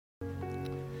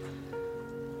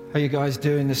How you guys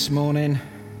doing this morning?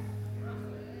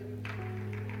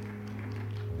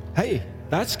 Hey,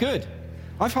 that's good.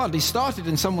 I've hardly started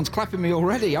and someone's clapping me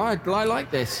already. I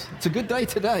like this. It's a good day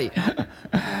today.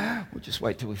 We'll just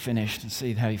wait till we finish and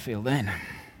see how you feel then.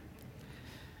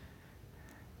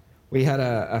 We had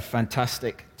a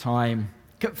fantastic time.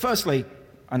 Firstly,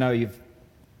 I know you've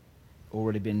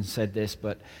already been said this,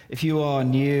 but if you are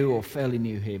new or fairly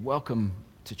new here, welcome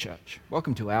to church.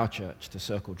 Welcome to our church, to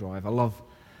Circle Drive. I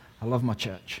love my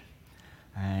church.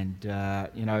 And,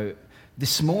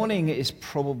 this morning is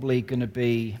probably going to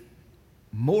be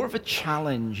more of a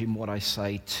challenge in what I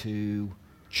say to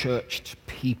churched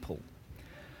people.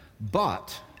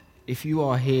 But if you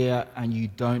are here and you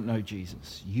don't know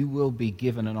Jesus, you will be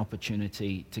given an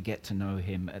opportunity to get to know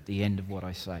him at the end of what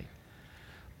I say.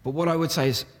 But what I would say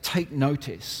is take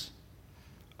notice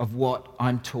of what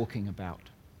I'm talking about.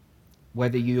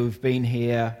 Whether you've been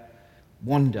here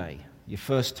one day, your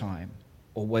first time,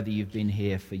 or whether you've been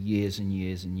here for years and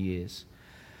years and years.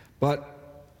 But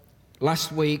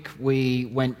last week we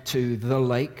went to the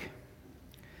lake.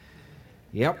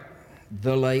 Yep,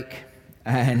 the lake.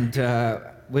 And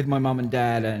with my mum and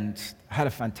dad, and had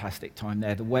a fantastic time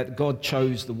there. God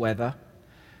chose the weather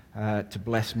to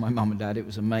bless my mum and dad. It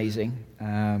was amazing.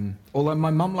 Although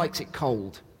my mum likes it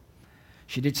cold.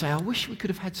 She did say, I wish we could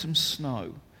have had some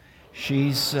snow.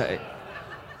 She's...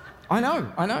 I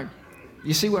know.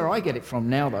 You see where I get it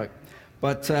from now, though.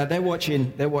 But they're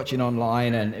watching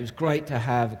online, and it was great to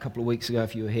have, a couple of weeks ago,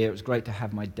 if you were here, it was great to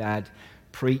have my dad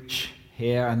preach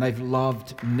here, and they've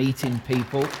loved meeting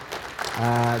people,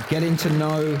 getting to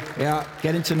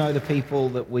know the people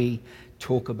that we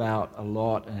talk about a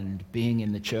lot, and being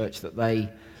in the church that they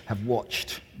have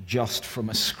watched just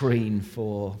from a screen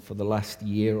for the last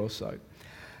year or so.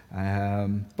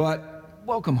 But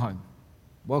welcome home.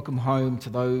 Welcome home to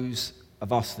those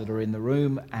of us that are in the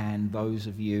room and those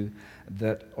of you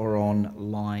that are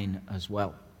online as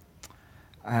well.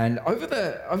 And over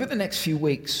the next few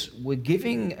weeks, we're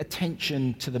giving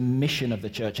attention to the mission of the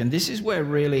church. And this is where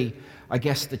really, I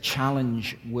guess, the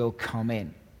challenge will come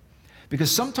in. Because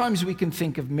sometimes we can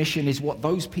think of mission as what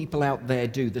those people out there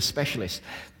do, the specialists.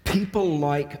 People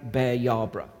like Bear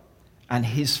Yarbrough and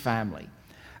his family.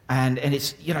 And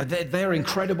it's, they're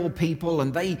incredible people,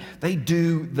 and they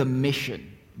do the mission.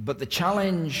 But the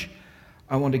challenge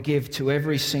I want to give to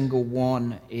every single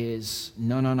one is,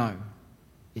 no.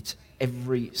 It's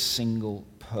every single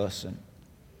person.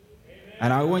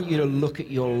 And I want you to look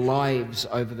at your lives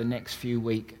over the next few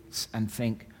weeks and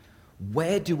think,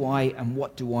 where do I and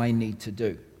what do I need to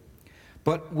do?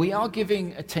 But we are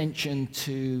giving attention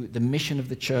to the mission of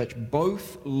the church,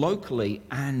 both locally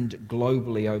and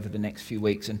globally over the next few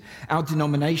weeks. And our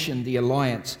denomination, the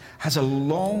Alliance, has a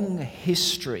long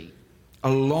history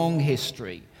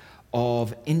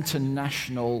of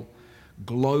international,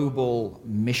 global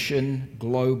mission,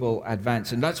 global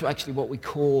advance. And that's actually what we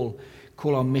call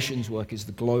our missions work, is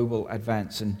the global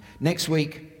advance. And next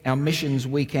week, our missions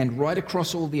weekend, right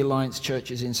across all the Alliance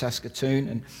churches in Saskatoon.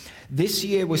 And this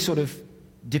year, we're sort of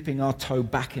dipping our toe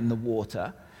back in the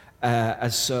water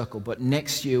as Circle. But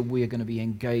next year, we are going to be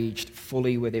engaged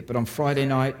fully with it. But on Friday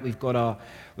night, we've got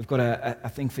a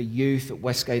thing for youth at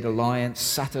Westgate Alliance.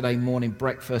 Saturday morning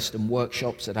breakfast and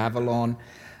workshops at Avalon.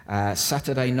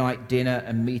 Saturday night dinner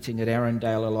and meeting at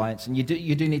Erindale Alliance. And you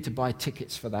do need to buy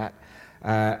tickets for that.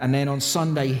 And then on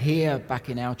Sunday here, back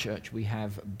in our church, we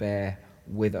have Bear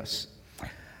with us.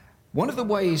 One of the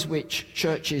ways which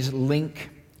churches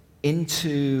link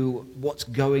into what's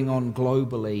going on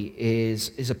globally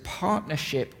is a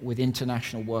partnership with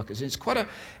international workers. It's quite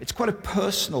a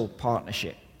personal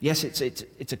partnership. Yes,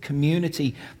 it's a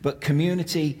community, but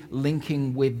community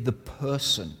linking with the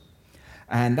person.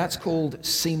 And that's called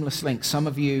Seamless Link. Some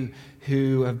of you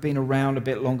who have been around a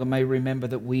bit longer may remember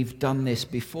that we've done this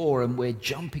before, and we're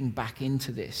jumping back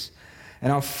into this.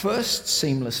 And our first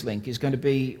Seamless Link is going to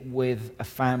be with a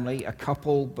family, a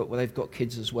couple, but they've got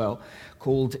kids as well,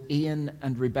 called Ian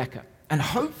and Rebecca. And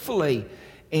hopefully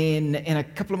in a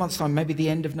couple of months' time, maybe the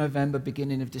end of November,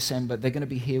 beginning of December, they're going to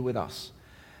be here with us.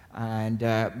 And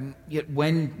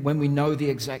when we know the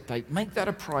exact date, make that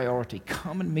a priority.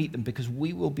 Come and meet them, because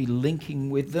we will be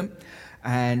linking with them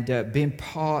and being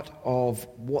part of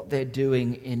what they're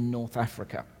doing in North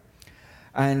Africa.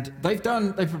 And they've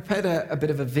prepared a bit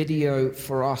of a video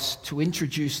for us to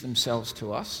introduce themselves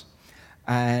to us.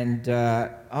 And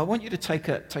I want you to take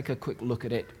a quick look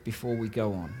at it before we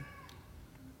go on.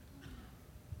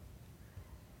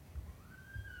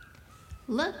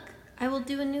 Look, I will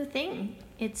do a new thing.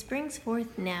 It springs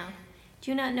forth now.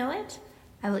 Do you not know it?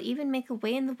 I will even make a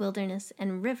way in the wilderness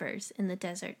and rivers in the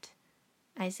desert.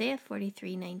 Isaiah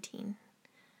 43:19.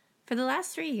 For the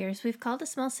last 3 years, we've called a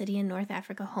small city in North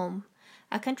Africa home.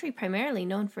 A country primarily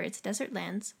known for its desert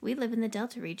lands, we live in the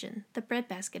Delta region, the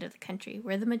breadbasket of the country,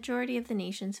 where the majority of the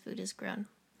nation's food is grown.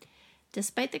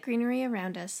 Despite the greenery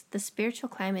around us, the spiritual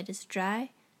climate is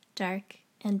dry, dark,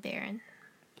 and barren.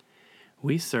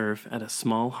 We serve at a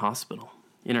small hospital.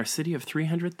 In our city of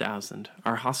 300,000,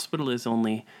 our hospital is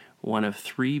only one of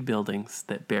 3 buildings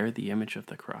that bear the image of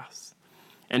the cross.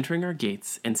 Entering our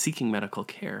gates and seeking medical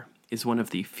care is one of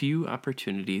the few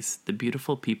opportunities the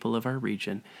beautiful people of our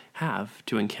region have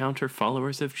to encounter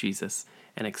followers of Jesus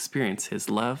and experience his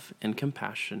love and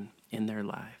compassion in their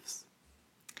lives.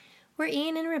 We're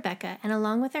Ian and Rebecca, and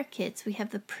along with our kids, we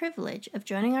have the privilege of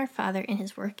joining our father in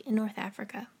his work in North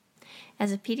Africa.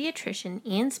 As a pediatrician,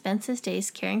 Ian spends his days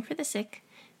caring for the sick,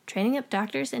 training up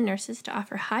doctors and nurses to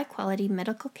offer high-quality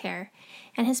medical care,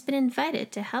 and has been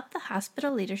invited to help the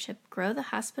hospital leadership grow the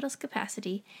hospital's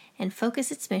capacity and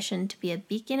focus its mission to be a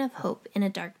beacon of hope in a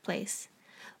dark place.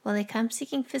 While they come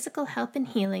seeking physical help and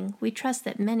healing, we trust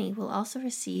that many will also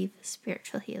receive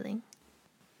spiritual healing.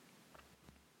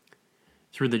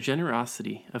 Through the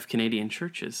generosity of Canadian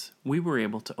churches, we were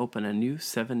able to open a new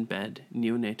 7-bed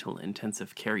neonatal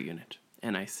intensive care unit,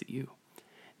 NICU.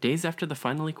 Days after the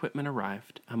final equipment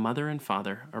arrived, a mother and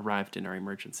father arrived in our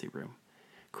emergency room.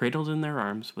 Cradled in their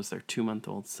arms was their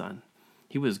 2-month-old son.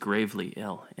 He was gravely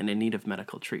ill and in need of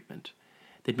medical treatment.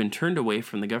 They'd been turned away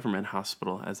from the government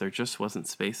hospital as there just wasn't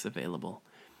space available.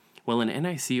 While an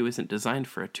NICU isn't designed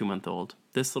for a 2-month-old,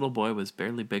 this little boy was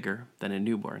barely bigger than a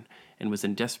newborn and was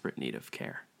in desperate need of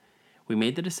care. We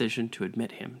made the decision to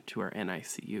admit him to our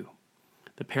NICU.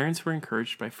 The parents were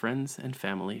encouraged by friends and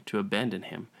family to abandon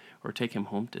him or take him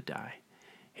home to die.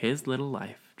 His little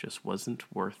life just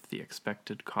wasn't worth the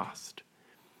expected cost.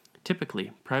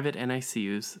 Typically, private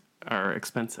NICUs are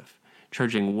expensive,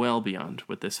 charging well beyond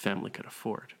what this family could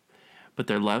afford. But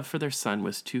their love for their son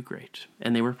was too great,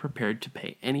 and they were prepared to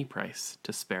pay any price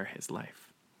to spare his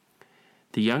life.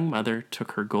 The young mother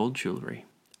took her gold jewelry,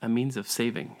 a means of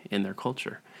saving in their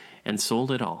culture, and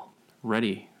sold it all,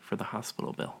 ready for the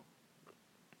hospital bill.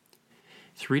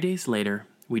 3 days later,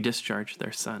 we discharged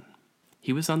their son.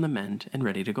 He was on the mend and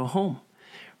ready to go home.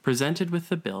 Presented with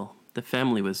the bill, the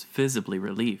family was visibly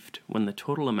relieved when the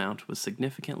total amount was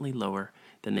significantly lower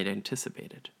than they'd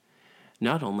anticipated.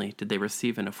 Not only did they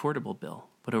receive an affordable bill,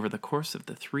 but over the course of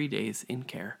the 3 days in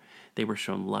care, they were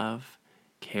shown love,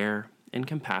 care, and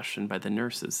compassion by the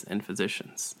nurses and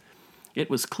physicians. It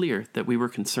was clear that we were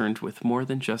concerned with more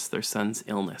than just their son's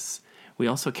illness. We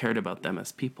also cared about them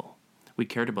as people. We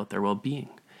cared about their well-being.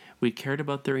 We cared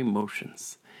about their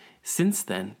emotions. Since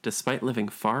then, despite living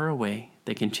far away,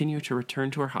 they continue to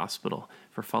return to our hospital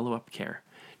for follow-up care,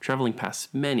 traveling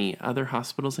past many other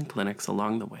hospitals and clinics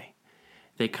along the way.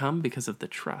 They come because of the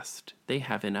trust they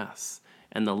have in us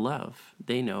and the love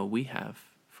they know we have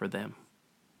for them.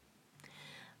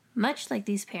 Much like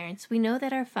these parents, we know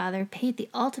that our Father paid the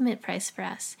ultimate price for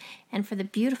us and for the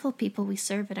beautiful people we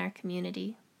serve in our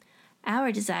community.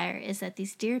 Our desire is that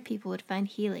these dear people would find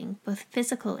healing, both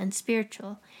physical and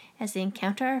spiritual, as they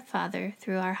encounter our Father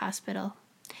through our hospital.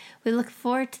 We look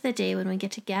forward to the day when we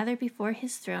get to gather before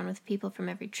his throne with people from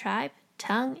every tribe,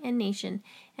 tongue, and nation,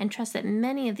 and trust that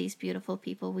many of these beautiful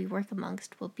people we work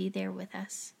amongst will be there with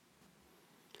us.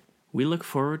 We look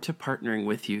forward to partnering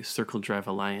with you, Circle Drive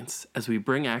Alliance, as we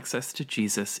bring access to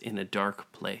Jesus in a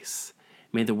dark place.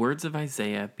 May the words of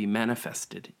Isaiah be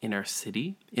manifested in our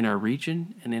city, in our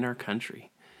region, and in our country.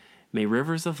 May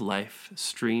rivers of life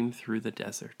stream through the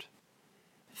desert.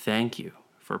 Thank you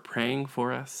for praying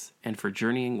for us and for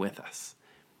journeying with us.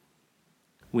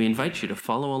 We invite you to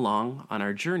follow along on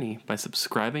our journey by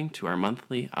subscribing to our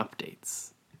monthly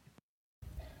updates.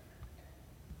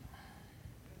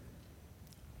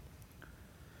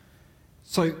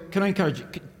 So can I encourage you,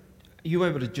 are you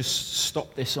able to just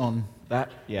stop this on that?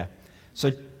 Yeah. So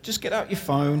just get out your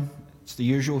phone. It's the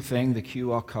usual thing, the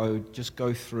QR code. Just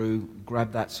go through,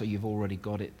 grab that so you've already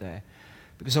got it there.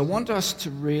 Because I want us to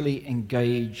really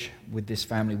engage with this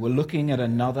family. We're looking at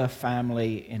another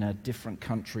family in a different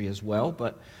country as well,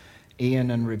 but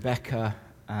Ian and Rebecca,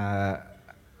 I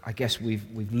guess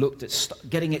we've looked at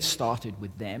getting it started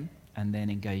with them and then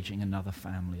engaging another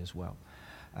family as well.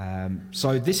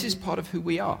 So this is part of who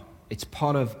we are. It's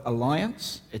part of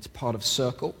Alliance, it's part of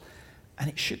Circle, and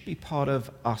it should be part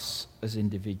of us as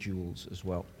individuals as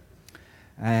well.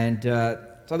 And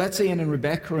so that's Ian and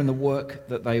Rebecca and the work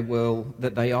that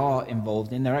they are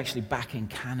involved in. They're actually back in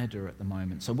Canada at the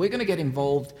moment. So we're going to get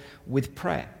involved with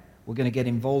prayer. We're going to get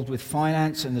involved with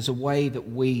finance, and there's a way that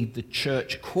we, the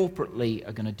church, corporately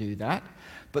are going to do that.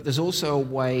 But there's also a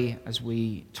way, as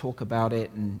we talk about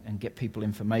it and get people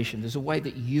information, there's a way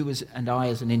that you and I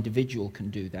as an individual can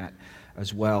do that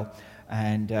as well.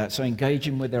 And so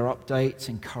engaging with their updates,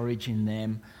 encouraging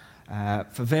them.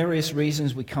 For various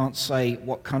reasons, we can't say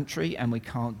what country and we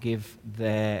can't give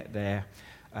their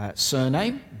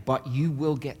surname, but you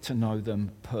will get to know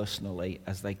them personally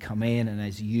as they come in and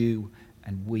as you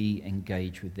and we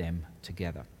engage with them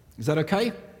together. Is that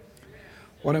okay?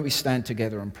 Why don't we stand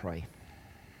together and pray?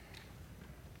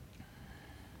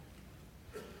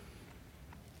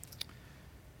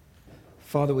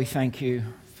 Father, we thank you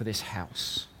for this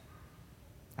house,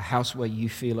 a house where you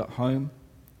feel at home,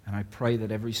 and I pray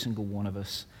that every single one of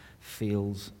us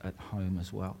feels at home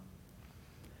as well.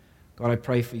 God, I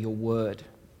pray for your word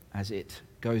as it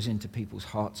goes into people's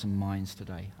hearts and minds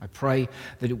today. I pray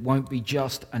that it won't be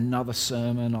just another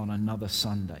sermon on another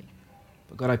Sunday,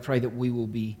 but God, I pray that we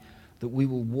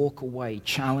will walk away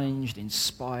challenged,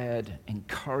 inspired,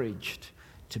 encouraged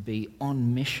to be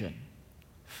on mission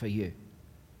for you,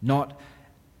 not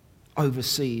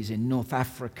overseas in North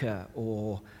Africa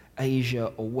or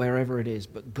Asia or wherever it is,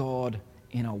 but God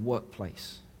in our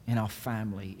workplace, in our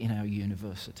family, in our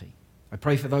university. I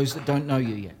pray for those that don't know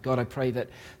you yet. God, I pray that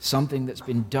something that's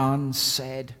been done,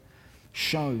 said,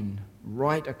 shown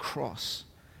right across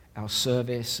our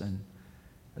service, and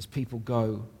as people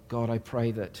go, God, I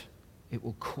pray that it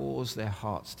will cause their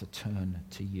hearts to turn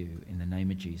to you in the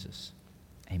name of Jesus.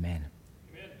 Amen.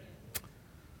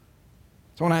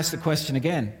 So I want to ask the question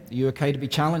again. Are you okay to be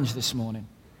challenged this morning?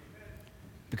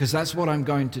 Because that's what I'm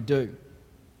going to do.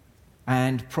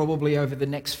 And probably over the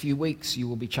next few weeks you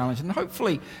will be challenged. And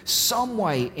hopefully some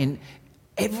way in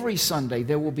every Sunday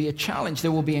there will be a challenge.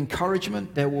 There will be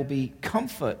encouragement. There will be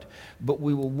comfort. But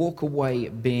we will walk away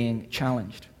being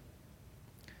challenged.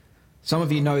 Some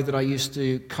of you know that I used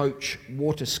to coach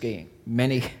water skiing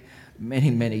many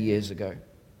years ago.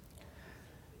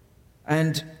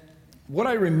 And what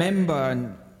I remember,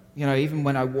 and even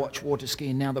when I watch water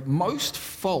skiing now, that most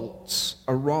faults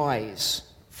arise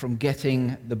from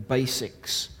getting the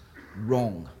basics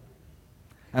wrong.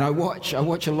 And I watch a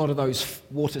lot of those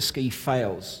water ski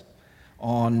fails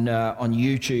on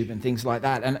YouTube and things like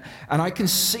that. And I can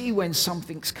see when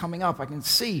something's coming up. I can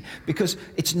see, because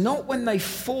it's not when they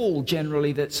fall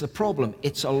generally that's the problem.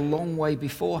 It's a long way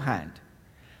beforehand.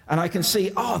 And I can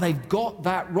see, they've got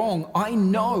that wrong. I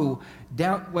know,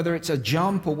 whether it's a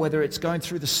jump or whether it's going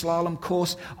through the slalom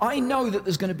course, I know that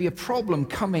there's going to be a problem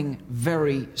coming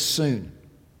very soon.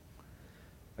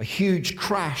 A huge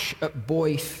crash at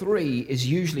buoy 3 is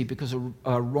usually because of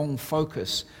a wrong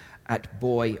focus at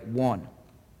buoy 1.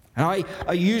 And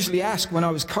I usually ask, when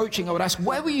I was coaching, I would ask,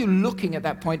 where were you looking at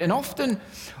that point? And often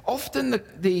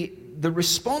the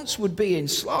response would be in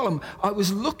slalom, I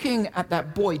was looking at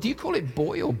that buoy. Do you call it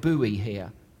buoy or buoy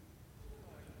here?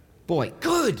 Buoy.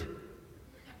 Good.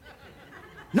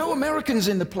 No Americans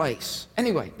in the place.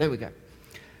 Anyway, there we go.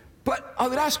 But I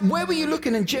would ask, where were you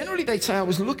looking? And generally they'd say I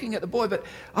was looking at the buoy, but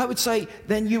I would say,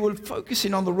 then you were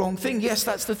focusing on the wrong thing. Yes,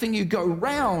 that's the thing you go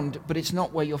round, but it's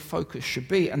not where your focus should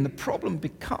be. And the problem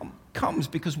comes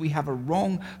because we have a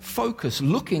wrong focus,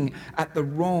 looking at the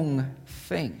wrong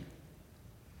thing.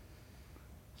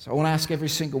 So I want to ask every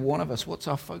single one of us, what's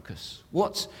our focus?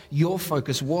 What's your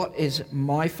focus? What is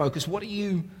my focus? What are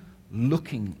you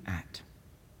looking at?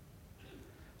 I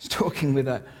was talking with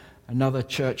another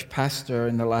church pastor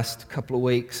in the last couple of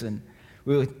weeks, and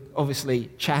we were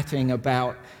obviously chatting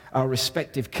about our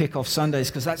respective kickoff Sundays,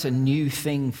 because that's a new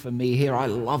thing for me here. I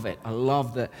love it. I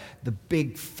love the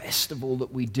big festival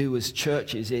that we do as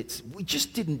churches. We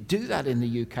just didn't do that in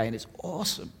the UK, and it's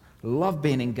awesome. I love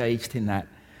being engaged in that.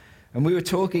 And we were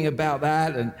talking about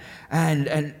that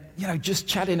and just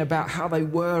chatting about how they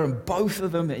were, and both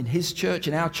of them in his church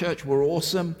and our church were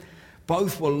awesome.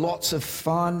 Both were lots of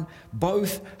fun.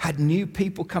 Both had new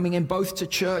people coming in, both to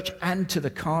church and to the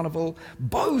carnival.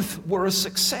 Both were a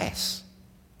success.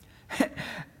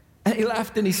 And he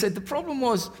laughed and he said, the problem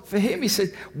was, for him, he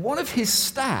said, one of his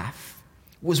staff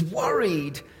was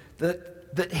worried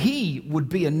that he would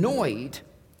be annoyed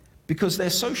because their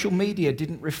social media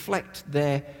didn't reflect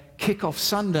their kickoff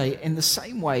Sunday in the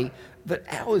same way that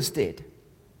ours did.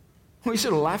 We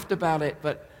sort of laughed about it,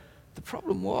 but the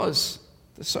problem was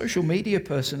the social media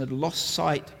person had lost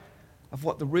sight of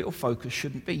what the real focus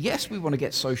shouldn't be. Yes, we want to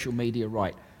get social media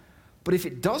right, but if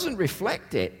it doesn't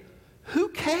reflect it, who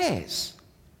cares?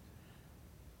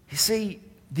 You see,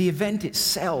 the event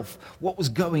itself, what was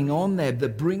going on there, the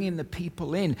bringing the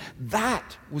people in,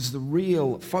 that was the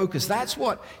real focus. That's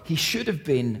what he should have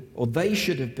been, or they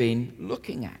should have been,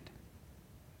 looking at.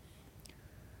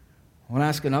 I want to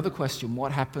ask another question.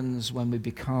 What happens when we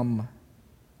become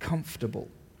comfortable.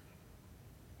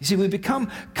 You see, we become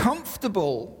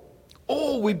comfortable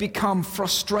or we become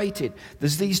frustrated.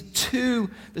 There's these two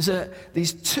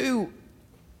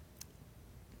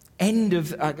end of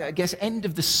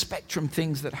the spectrum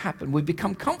things that happen. We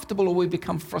become comfortable or we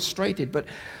become frustrated, but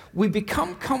we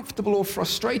become comfortable or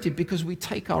frustrated because we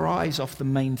take our eyes off the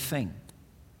main thing.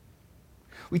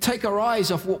 We take our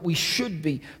eyes off what we should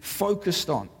be focused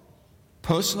on.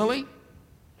 Personally,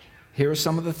 here are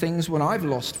some of the things when I've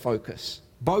lost focus,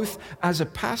 both as a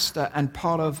pastor and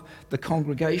part of the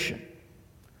congregation.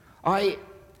 I've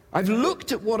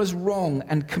looked at what is wrong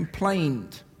and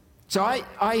complained. So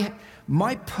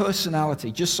my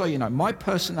personality, just so you know, my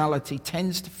personality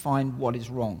tends to find what is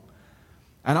wrong.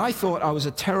 And I thought I was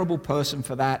a terrible person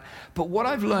for that. But what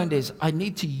I've learned is I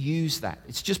need to use that.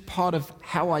 It's just part of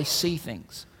how I see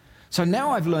things. So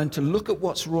now I've learned to look at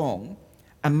what's wrong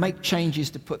and make changes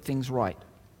to put things right.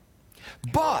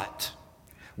 But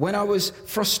when I was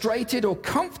frustrated or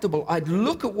comfortable, I'd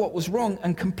look at what was wrong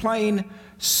and complain,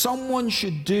 someone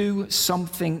should do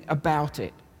something about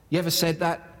it. You ever said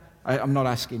that? I'm not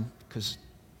asking because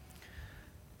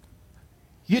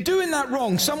you're doing that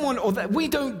wrong. We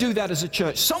don't do that as a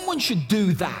church. Someone should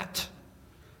do that.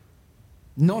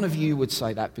 None of you would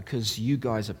say that because you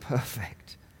guys are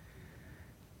perfect.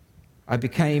 I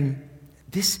became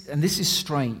this, and this is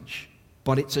strange,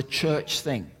 but it's a church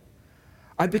thing.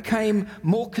 I became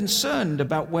more concerned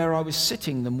about where I was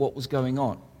sitting than what was going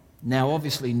on. Now,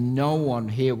 obviously, no one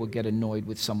here will get annoyed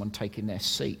with someone taking their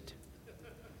seat.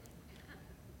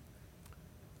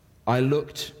 I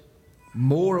looked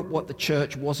more at what the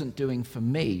church wasn't doing for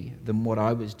me than what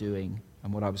I was doing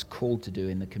and what I was called to do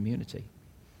in the community.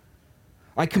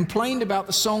 I complained about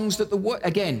the songs that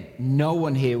again, no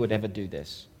one here would ever do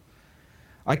this.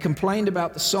 I complained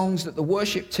about the songs that the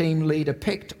worship team leader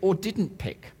picked or didn't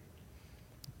pick.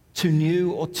 Too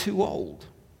new or too old.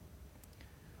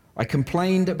 I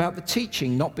complained about the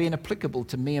teaching not being applicable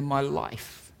to me and my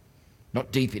life.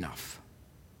 Not deep enough.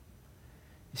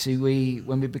 You see,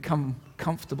 when we become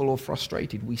comfortable or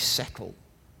frustrated, we settle.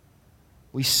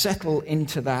 We settle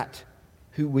into that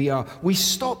who we are. We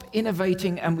stop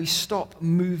innovating and we stop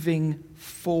moving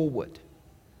forward.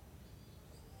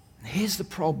 And here's the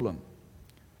problem.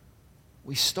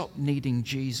 We stop needing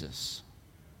Jesus.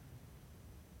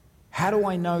 How do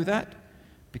I know that?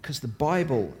 Because the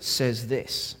Bible says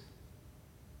this.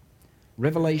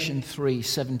 Revelation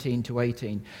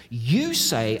 3:17-18. You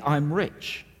say, I'm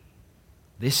rich.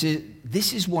 This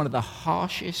is one of the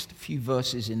harshest few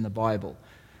verses in the Bible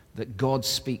that God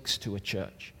speaks to a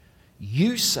church.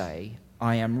 You say,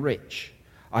 I am rich.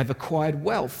 I've acquired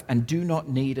wealth and do not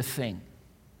need a thing.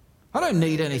 I don't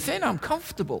need anything. I'm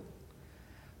comfortable.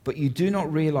 But you do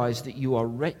not realize that you are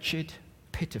wretched,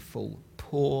 pitiful,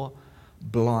 poor,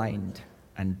 blind,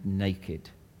 and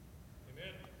naked.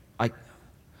 Amen.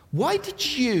 Why did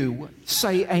you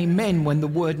say amen when the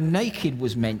word naked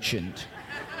was mentioned?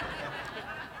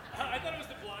 I thought it was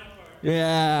the blind part.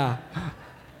 Yeah,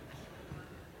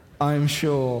 I'm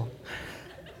sure.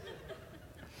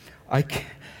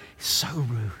 So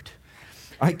rude.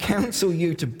 I counsel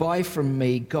you to buy from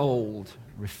me gold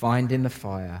refined in the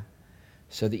fire,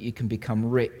 so that you can become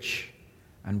rich,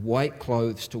 and white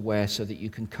clothes to wear so that you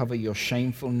can cover your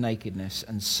shameful nakedness,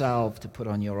 and salve to put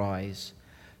on your eyes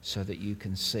so that you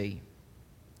can see.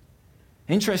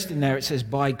 Interesting there, it says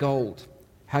buy gold.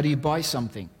 How do you buy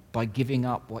something? By giving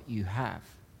up what you have.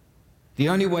 The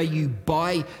only way you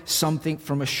buy something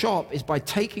from a shop is by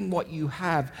taking what you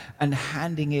have and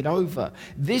handing it over.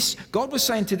 God was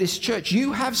saying to this church,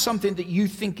 you have something that you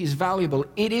think is valuable.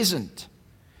 It isn't.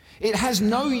 It has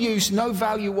no use, no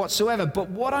value whatsoever. But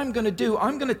what I'm going to do,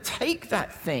 I'm going to take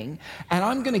that thing and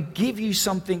I'm going to give you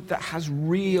something that has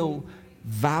real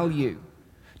value.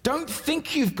 Don't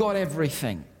think you've got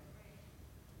everything.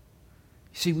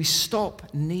 You see, we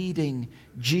stop needing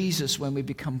Jesus when we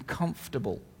become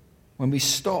comfortable, when we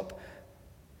stop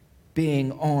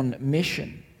being on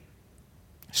mission.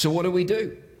 So what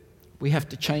do? We have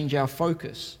to change our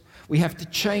focus. We have to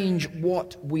change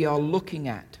what we are looking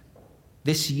at.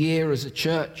 This year as a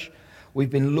church, we've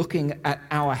been looking at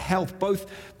our health,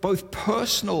 both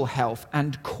personal health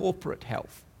and corporate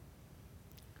health.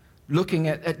 Looking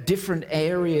at different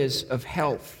areas of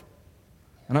health.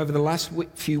 And over the last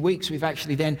few weeks, we've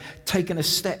actually then taken a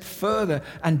step further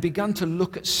and begun to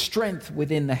look at strength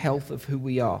within the health of who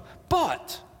we are.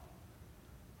 But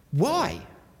why?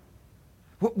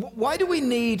 Why do we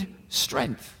need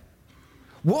strength?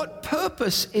 What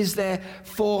purpose is there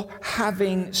for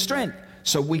having strength?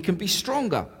 So we can be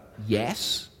stronger.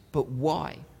 Yes, but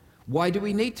why? Why do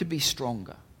we need to be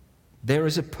stronger? There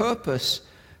is a purpose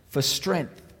for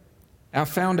strength. Our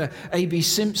founder, A.B.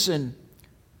 Simpson,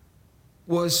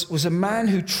 was a man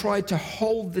who tried to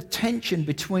hold the tension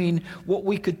between what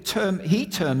we could he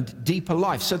termed deeper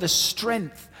life. So the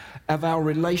strength of our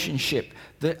relationship,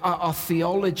 our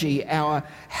theology, how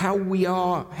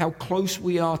close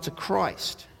we are to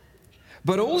Christ.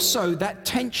 But also that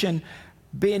tension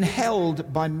being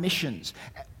held by missions.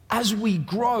 As we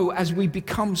grow, as we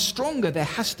become stronger, there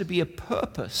has to be a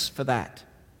purpose for that.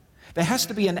 There has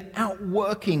to be an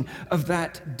outworking of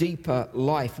that deeper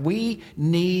life. We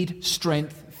need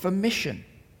strength for mission.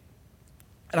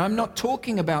 And I'm not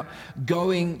talking about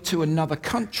going to another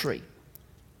country.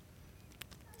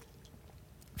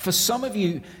 For some of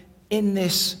you in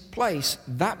this place,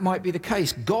 that might be the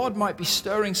case. God might be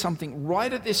stirring something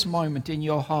right at this moment in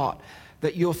your heart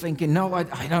that you're thinking, no, I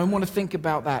don't want to think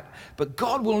about that. But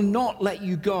God will not let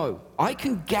you go. I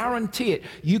can guarantee it.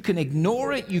 You can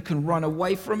ignore it. You can run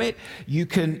away from it. You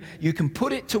can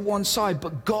put it to one side,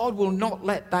 but God will not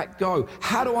let that go.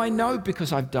 How do I know?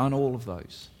 Because I've done all of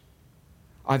those.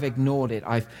 I've ignored it.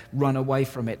 I've run away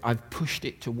from it. I've pushed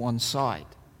it to one side.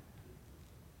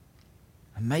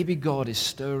 And maybe God is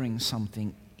stirring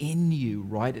something in you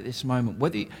right at this moment.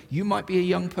 Whether you might be a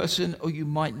young person or you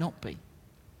might not be.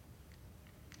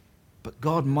 But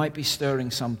God might be stirring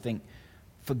something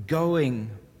for going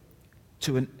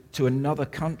to another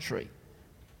country.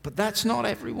 But that's not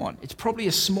everyone. It's probably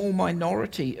a small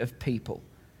minority of people.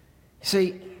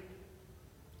 See,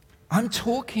 I'm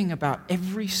talking about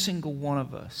every single one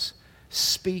of us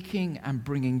speaking and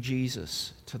bringing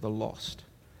Jesus to the lost.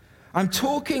 I'm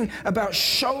talking about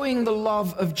showing the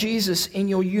love of Jesus in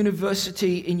your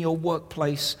university, in your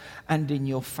workplace, and in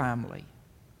your family.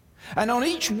 And on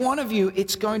each one of you,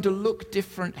 it's going to look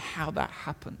different how that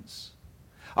happens.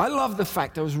 I love the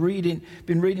fact,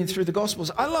 been reading through the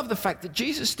Gospels, I love the fact that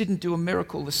Jesus didn't do a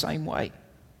miracle the same way.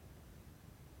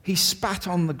 He spat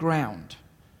on the ground,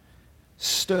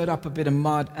 stirred up a bit of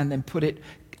mud, and then put it,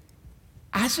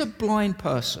 as a blind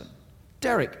person,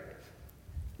 Derek,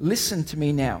 listen to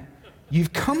me now.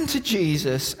 You've come to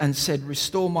Jesus and said,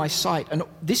 restore my sight. And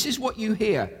this is what you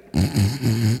hear.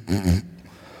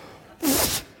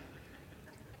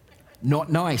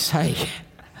 Not nice, hey?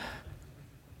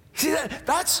 See,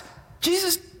 that's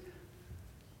Jesus,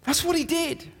 that's what he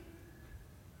did.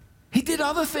 He did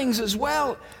other things as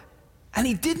well, and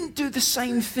he didn't do the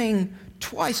same thing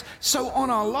twice. So on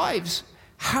our lives,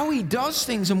 how he does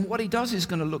things and what he does is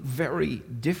going to look very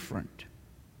different.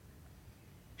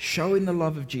 Showing the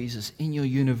love of Jesus in your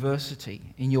university,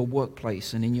 in your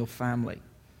workplace, and in your family.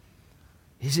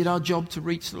 Is it our job to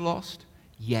reach the lost?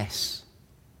 Yes.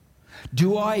 Do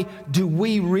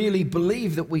we really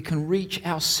believe that we can reach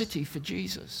our city for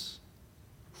Jesus?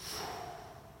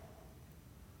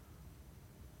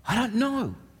 I don't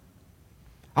know.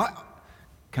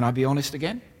 Can I be honest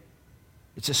again?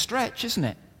 It's a stretch, isn't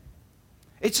it?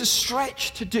 It's a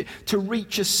stretch to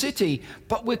reach a city,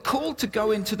 but we're called to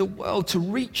go into the world, to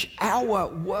reach our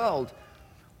world.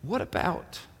 What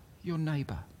about your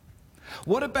neighbor?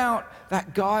 What about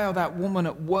that guy or that woman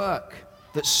at work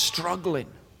that's struggling?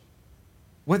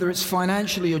 Whether it's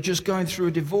financially or just going through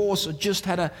a divorce or just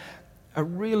had a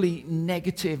really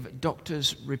negative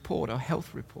doctor's report or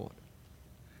health report.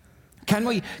 Can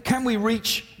we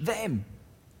reach them?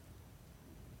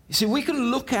 You see, we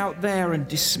can look out there and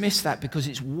dismiss that because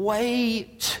it's way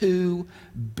too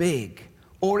big,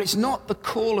 or it's not the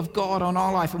call of God on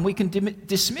our life, and we can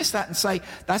dismiss that and say,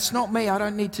 that's not me, I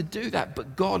don't need to do that.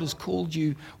 But God has called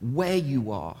you where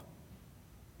you are,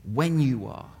 when you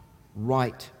are,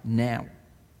 right now.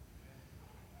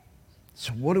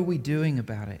 So what are we doing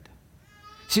about it?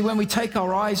 See, when we take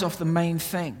our eyes off the main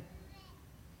thing,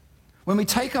 when we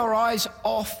take our eyes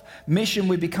off mission,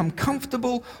 we become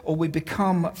comfortable or we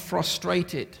become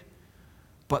frustrated.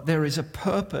 But there is a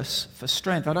purpose for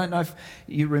strength. I don't know if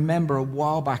you remember a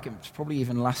while back, it was probably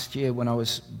even last year when I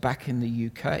was back in the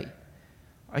UK.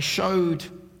 I showed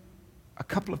a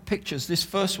couple of pictures. This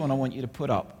first one I want you to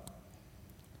put up.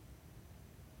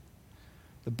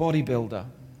 The bodybuilder.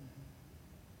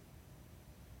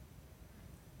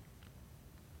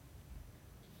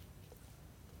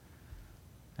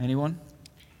 Anyone?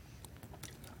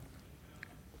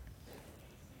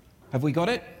 Have we got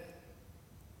it?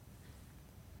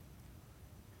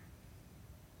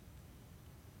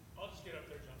 I'll just get up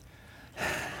there,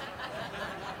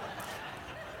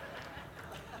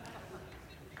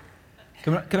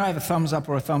 John. Can I have a thumbs up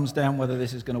or a thumbs down whether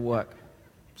this is going to work?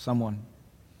 Someone.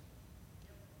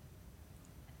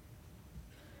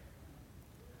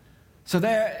 So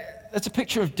that's a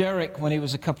picture of Derek when he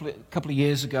was a couple of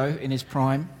years ago in his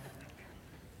prime.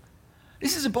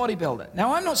 This is a bodybuilder.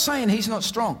 Now, I'm not saying he's not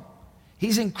strong.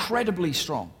 He's incredibly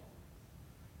strong.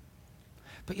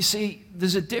 But you see,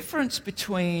 there's a difference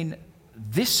between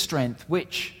this strength,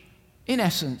 which in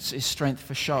essence is strength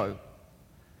for show,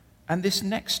 and this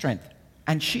next strength.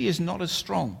 And she is not as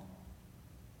strong.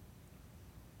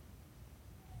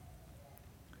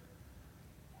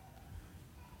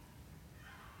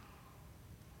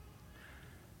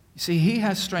 You see, he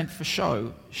has strength for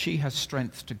show, she has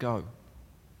strength to go.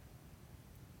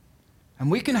 And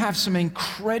we can have some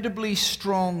incredibly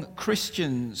strong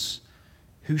Christians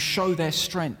who show their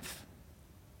strength.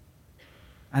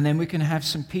 And then we can have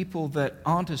some people that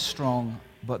aren't as strong,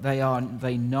 but they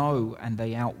know and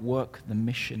they outwork the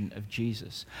mission of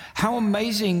Jesus. How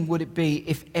amazing would it be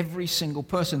if every single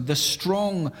person, the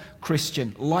strong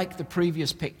Christian, like the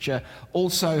previous picture,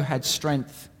 also had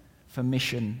strength for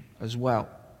mission as well?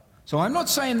 So I'm not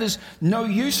saying there's no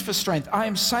use for strength. I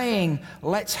am saying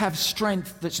let's have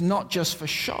strength that's not just for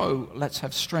show. Let's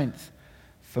have strength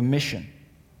for mission.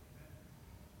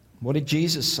 What did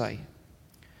Jesus say?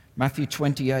 Matthew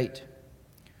 28,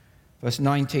 verse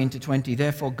 19 to 20.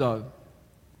 Therefore go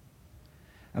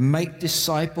and make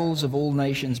disciples of all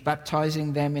nations,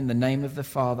 baptizing them in the name of the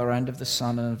Father and of the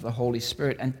Son and of the Holy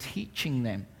Spirit, and teaching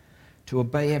them to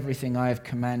obey everything I have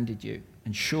commanded you.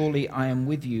 And surely I am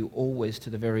with you always to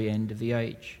the very end of the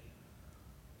age.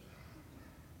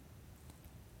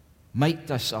 Make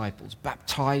disciples,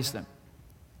 baptize them.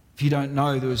 If you don't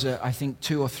know, there was, I think,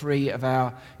 2 or 3 of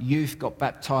our youth got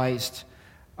baptized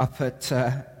up at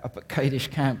Kadesh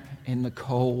Camp in the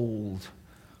cold.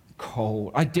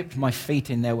 I dipped my feet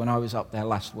in there when I was up there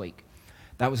last week.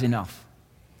 That was enough.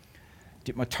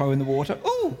 Dipped my toe in the water.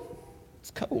 Oh, it's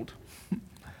cold.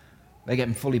 They're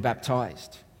getting fully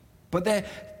baptized. But they're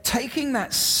taking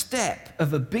that step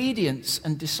of obedience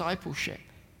and discipleship.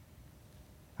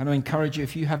 And I encourage you,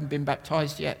 if you haven't been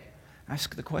baptized yet,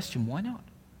 ask the question, why not?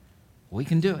 We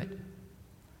can do it.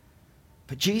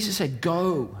 But Jesus said,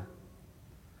 go,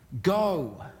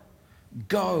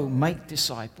 make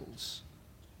disciples.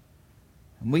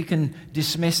 And we can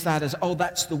dismiss that as, oh,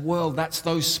 that's the world, that's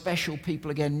those special people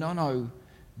again. No,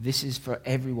 this is for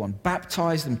everyone.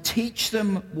 Baptize them, teach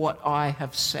them what I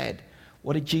have said.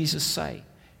 What did Jesus say?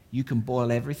 You can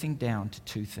boil everything down to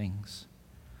 2 things.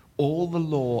 All the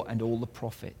law and all the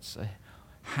prophets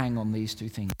hang on these 2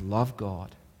 things. Love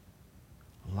God,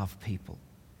 love people.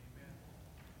 Amen.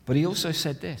 But he also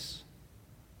said this.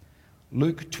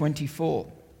 Luke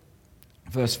 24,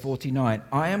 verse 49.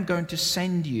 I am going to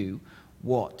send you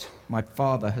what my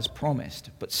Father has promised,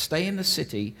 but stay in the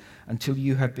city until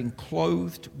you have been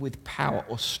clothed with power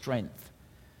or strength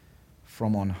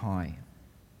from on high.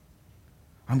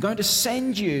 I'm going to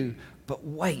send you, but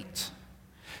wait.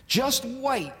 Just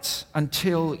wait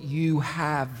until you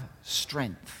have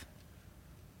strength.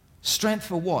 Strength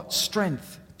for what?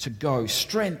 Strength to go.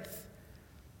 Strength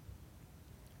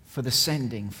for the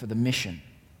sending, for the mission.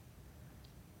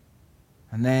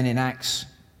 And then in Acts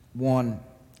 1,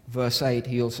 verse 8,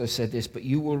 he also said this, but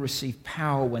you will receive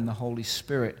power when the Holy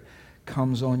Spirit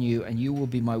comes on you, and you will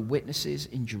be my witnesses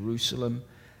in Jerusalem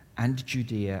and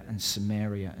Judea and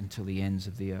Samaria until the ends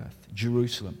of the earth.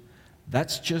 Jerusalem,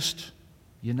 that's just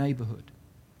your neighborhood.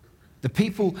 The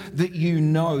people that you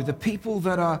know, the people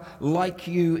that are like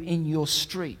you in your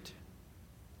street.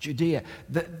 Judea,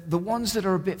 the ones that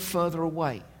are a bit further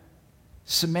away.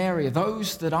 Samaria,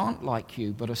 those that aren't like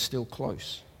you but are still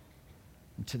close.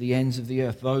 And to the ends of the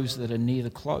earth, those that are neither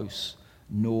close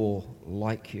nor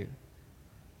like you.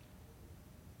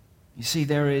 You see,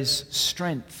 there is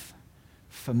strength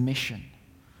for mission.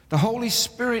 The Holy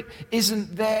Spirit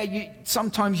isn't there.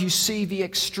 Sometimes you see the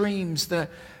extremes, the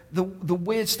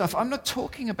weird stuff. I'm not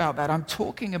talking about that. I'm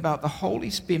talking about the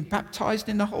Holy Spirit, being baptized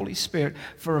in the Holy Spirit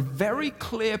for a very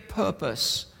clear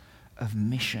purpose of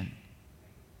mission.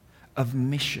 Of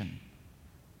mission.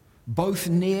 Both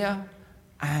near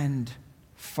and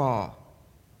far.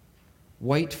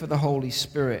 Wait for the Holy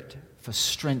Spirit for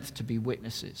strength to be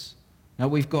witnesses. Now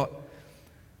we've got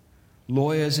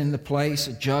lawyers in the place,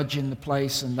 a judge in the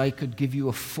place, and they could give you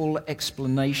a full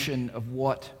explanation of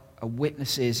what a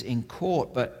witness is in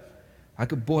court. But I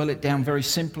could boil it down very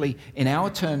simply in our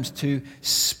terms to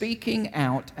speaking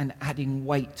out and adding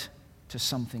weight to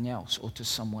something else or to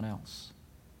someone else.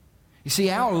 You see,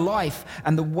 our life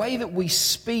and the way that we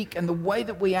speak and the way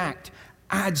that we act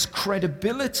adds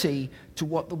credibility to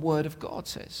what the Word of God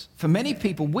says. For many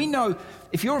people, we know,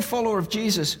 if you're a follower of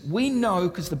Jesus, we know,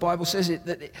 because the Bible says it,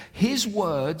 that His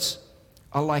words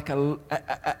are like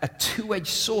a two-edged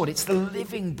sword. It's the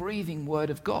living, breathing Word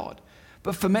of God.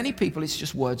 But for many people, it's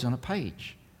just words on a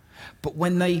page. But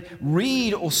when they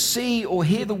read or see or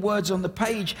hear the words on the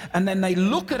page and then they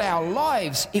look at our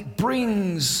lives, it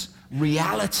brings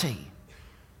reality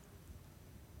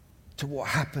to what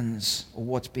happens or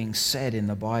what's being said in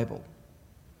the Bible.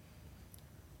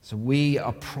 So we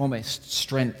are promised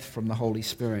strength from the Holy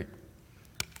Spirit.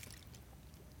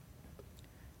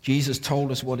 Jesus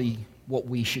told us what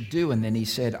we should do, and then he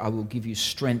said, I will give you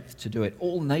strength to do it.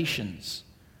 All nations.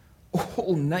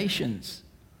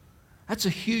 That's a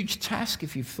huge task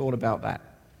if you've thought about that.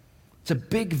 It's a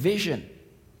big vision.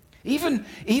 Even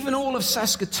all of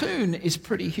Saskatoon is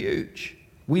pretty huge.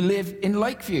 We live in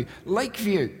Lakeview.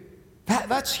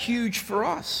 That's huge for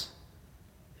us.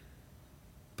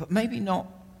 But maybe not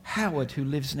Howard, who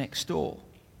lives next door,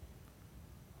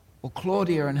 or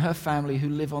Claudia and her family who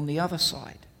live on the other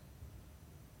side.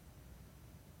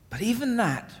 But even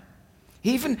that,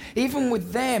 even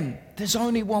with them, there's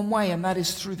only one way, and that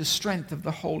is through the strength of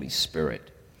the Holy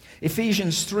Spirit.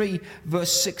 Ephesians 3,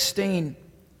 verse 16,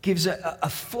 gives a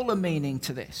fuller meaning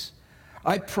to this.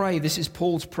 I pray, this is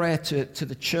Paul's prayer to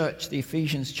the church, the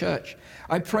Ephesians church.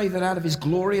 I pray that out of his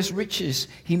glorious riches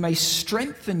he may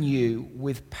strengthen you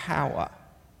with power.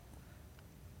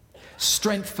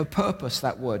 Strength for purpose,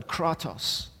 that word,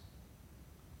 kratos.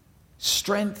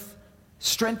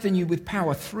 Strengthen you with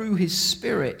power through his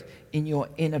Spirit in your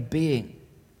inner being.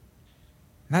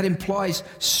 And that implies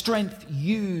strength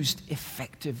used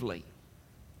effectively.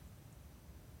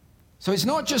 So it's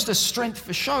not just a strength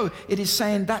for show. It is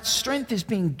saying that strength is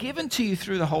being given to you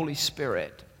through the Holy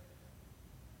Spirit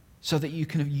so that you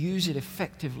can use it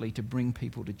effectively to bring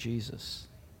people to Jesus.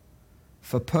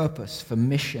 For purpose, for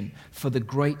mission, for the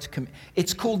Great Commission.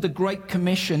 It's called the Great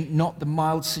Commission, not the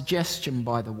mild suggestion,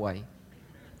 by the way.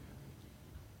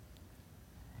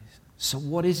 So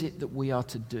what is it that we are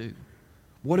to do?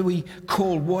 What do we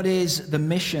call, what is the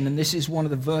mission? And this is one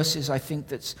of the verses I think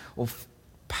that's, or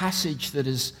passage that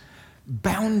has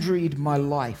boundaried my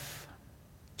life.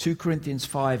 2 Corinthians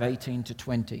 5, 18 to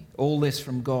 20. All this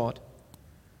from God,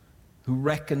 who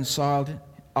reconciled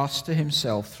us to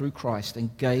himself through Christ and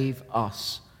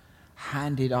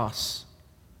handed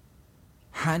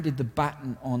the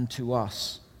baton on to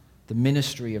us, the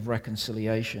ministry of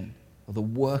reconciliation, or the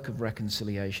work of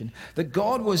reconciliation, that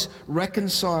God was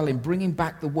reconciling, bringing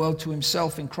back the world to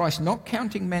himself in Christ, not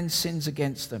counting men's sins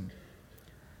against them.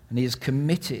 And he has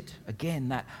committed, again,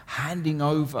 that handing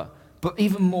over, but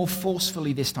even more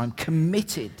forcefully this time,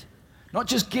 committed, not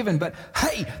just given, but,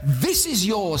 hey, this is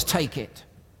yours, take it.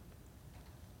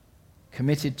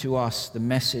 Committed to us the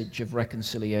message of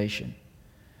reconciliation.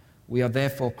 We are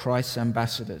therefore Christ's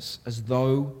ambassadors, as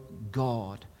though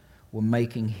God were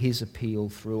making his appeal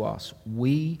through us.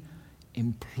 We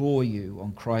implore you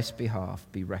on Christ's behalf,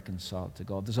 be reconciled to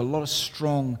God. There's a lot of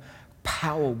strong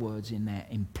power words in there.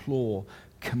 Implore,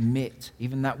 commit.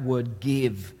 Even that word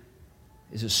give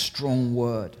is a strong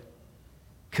word.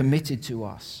 Committed to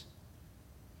us.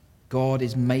 God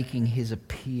is making his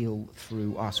appeal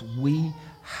through us. We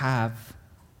have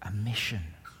a mission.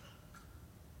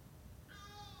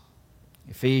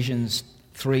 Ephesians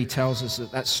 3 tells us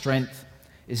that strength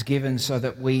is given so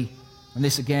that we, and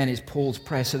this again is Paul's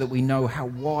prayer, so that we know how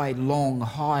wide, long,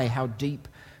 high, how deep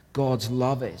God's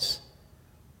love is.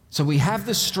 So we have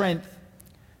the strength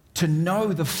to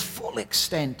know the full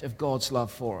extent of God's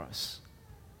love for us.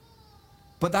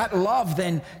 But that love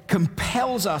then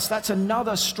compels us. That's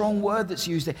another strong word that's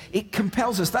used there. It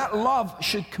compels us. That love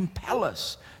should compel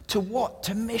us to what?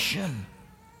 To mission.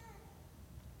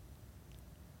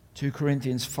 2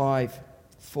 Corinthians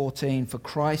 5:14, for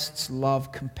Christ's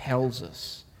love compels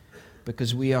us,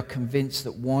 because we are convinced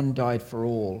that one died for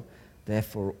all,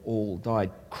 therefore all died.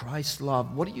 Christ's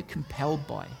love, what are you compelled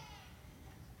by?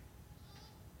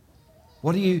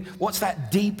 What's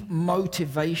that deep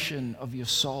motivation of your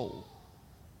soul?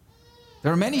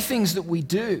 There are many things that we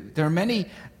do. There are many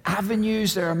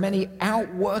avenues, there are many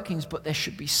outworkings, but there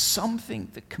should be something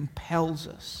that compels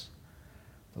us.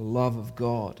 The love of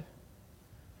God.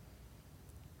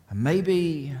 And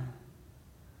maybe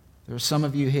there are some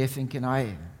of you here thinking,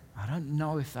 I don't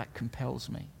know if that compels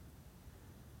me.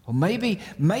 Or maybe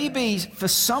for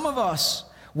some of us,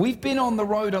 we've been on the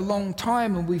road a long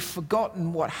time and we've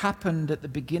forgotten what happened at the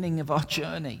beginning of our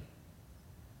journey.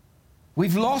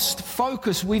 We've lost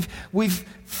focus. We're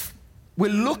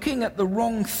looking at the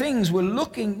wrong things. We're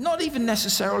looking not even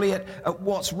necessarily at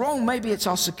what's wrong. Maybe it's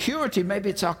our security. Maybe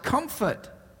it's our comfort.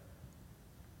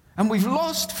 And we've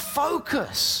lost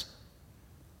focus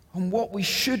on what we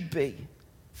should be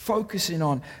focusing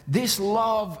on. This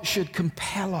love should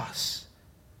compel us.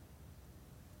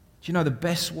 Do you know the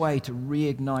best way to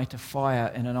reignite a fire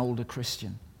in an older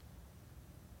Christian?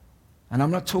 And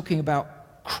I'm not talking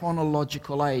about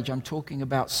chronological age. I'm talking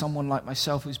about someone like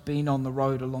myself who's been on the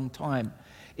road a long time,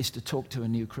 is to talk to a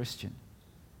new Christian.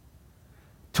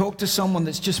 Talk to someone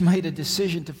that's just made a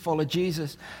decision to follow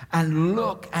Jesus and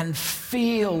look and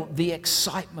feel the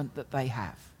excitement that they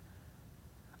have.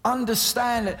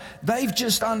 Understand that they've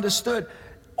just understood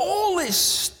all this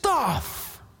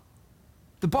stuff.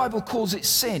 The Bible calls it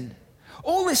sin.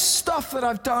 All this stuff that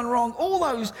I've done wrong,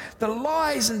 the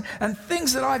lies and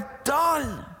things that I've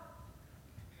done.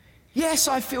 Yes,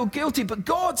 I feel guilty, but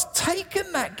God's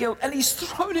taken that guilt and He's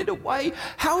thrown it away.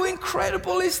 How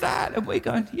incredible is that? And we're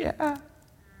going, yeah.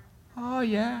 Oh,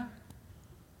 yeah.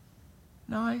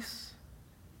 Nice.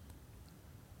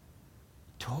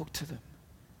 Talk to them.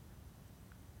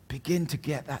 Begin to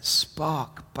get that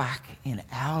spark back in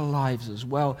our lives as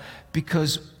well,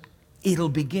 because it'll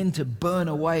begin to burn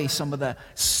away some of the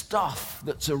stuff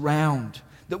that's around,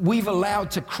 that we've allowed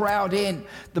to crowd in,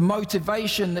 the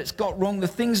motivation that's got wrong, the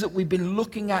things that we've been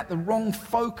looking at, the wrong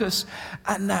focus,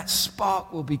 and that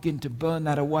spark will begin to burn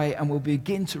that away, and we'll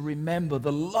begin to remember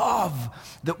the love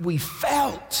that we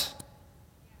felt.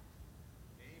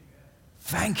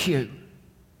 Thank you.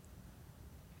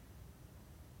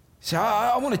 So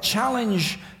I want to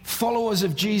challenge followers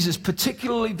of Jesus,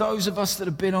 particularly those of us that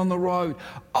have been on the road.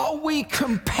 Are we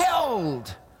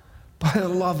compelled by the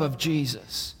love of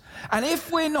Jesus? And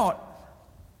if we're not,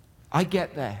 I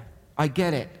get there. I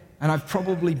get it. And I've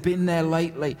probably been there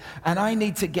lately. And I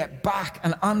need to get back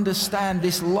and understand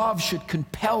this love should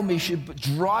compel me, should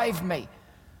drive me.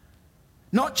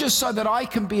 Not just so that I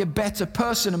can be a better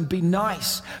person and be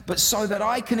nice, but so that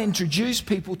I can introduce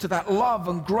people to that love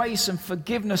and grace and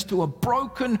forgiveness to a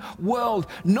broken world.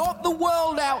 Not the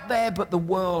world out there, but the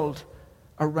world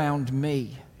around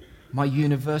me. My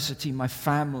university, my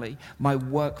family, my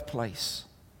workplace.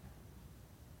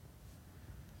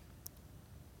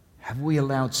 Have we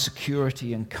allowed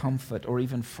security and comfort or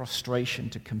even frustration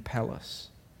to compel us?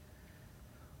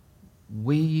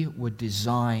 We were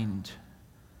designed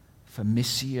for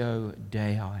Missio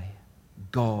Dei,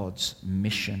 God's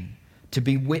mission, to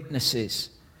be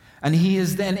witnesses. And He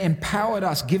has then empowered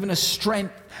us, given us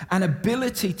strength and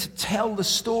ability to tell the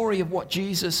story of what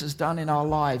Jesus has done in our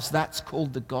lives. That's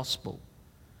called the gospel,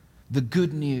 the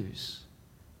good news.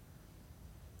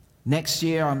 Next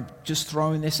year, I'm just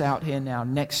throwing this out here now,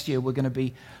 next year we're going to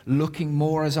be looking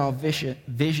more as our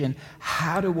vision.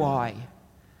 How do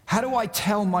I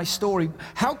tell my story?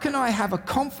 How can I have a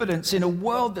confidence in a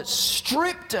world that's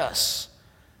stripped us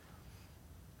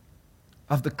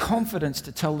of the confidence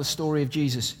to tell the story of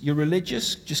Jesus? You're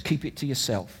religious, just keep it to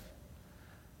yourself.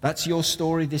 That's your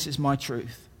story, this is my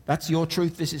truth. That's your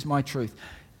truth, this is my truth.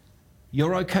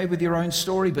 You're okay with your own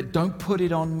story, but don't put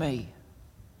it on me.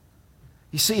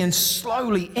 You see, and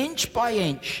slowly, inch by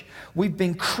inch, we've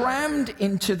been crammed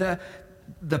into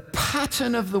the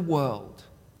pattern of the world.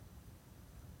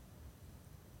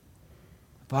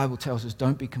 The Bible tells us,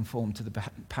 don't be conformed to the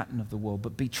pattern of the world,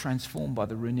 but be transformed by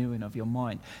the renewing of your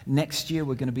mind. Next year,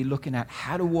 we're going to be looking at,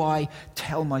 how do I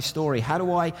tell my story? How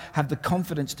do I have the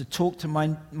confidence to talk to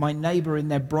my neighbor in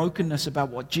their brokenness about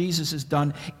what Jesus has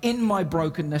done in my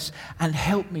brokenness and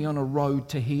help me on a road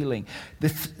to healing?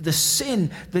 The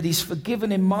sin that He's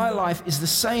forgiven in my life is the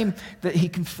same that He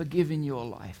can forgive in your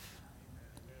life.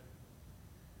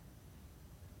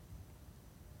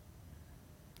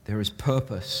 There is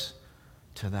purpose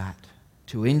to that,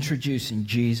 to introducing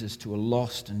Jesus to a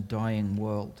lost and dying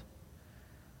world.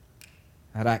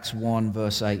 At Acts 1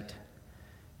 verse 8,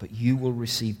 but you will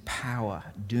receive power,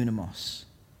 dunamis,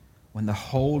 when the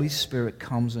Holy Spirit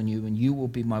comes on you, and you will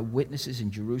be my witnesses in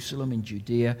Jerusalem, in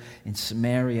Judea, in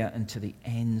Samaria, and to the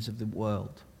ends of the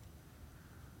world.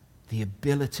 The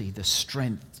ability, the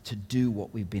strength to do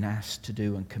what we've been asked to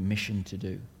do and commissioned to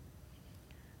do.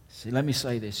 See, let me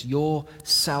say this, your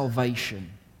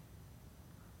salvation,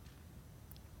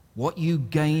 what you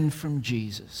gain from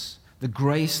Jesus, the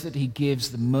grace that He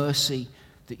gives, the mercy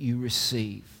that you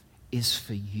receive, is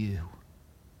for you.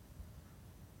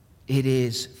 It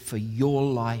is for your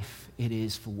life. It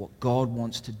is for what God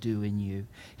wants to do in you.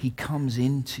 He comes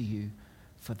into you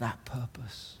for that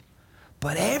purpose.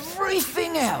 But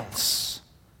everything else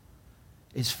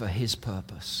is for His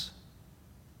purpose.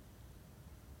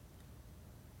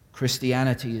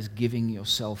 Christianity is giving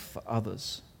yourself for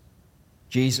others.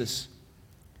 Jesus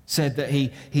said that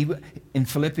he in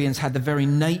Philippians had the very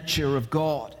nature of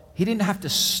God. He didn't have to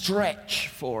stretch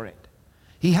for it.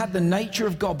 He had the nature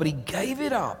of God, but He gave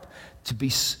it up to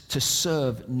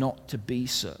serve, not to be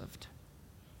served.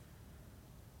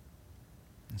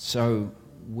 And so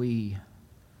we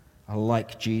are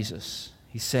like Jesus.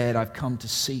 He said, I've come to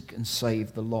seek and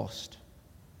save the lost.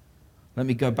 Let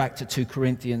me go back to 2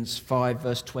 Corinthians 5,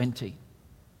 verse 20.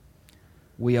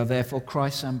 We are therefore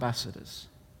Christ's ambassadors.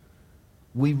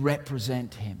 We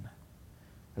represent him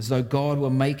as though God were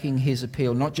making his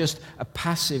appeal, not just a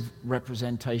passive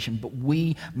representation, but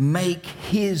we make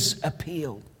his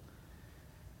appeal.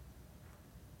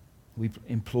 We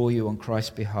implore you on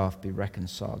Christ's behalf, be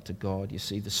reconciled to God. You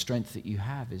see, the strength that you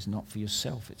have is not for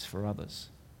yourself, it's for others.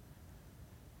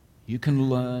 You can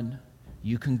learn,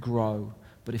 you can grow,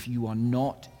 but if you are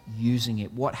not using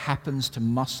it, what happens to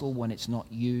muscle when it's not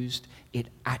used? It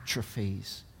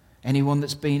atrophies. Anyone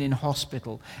that's been in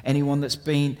hospital, anyone that's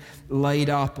been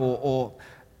laid up or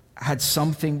had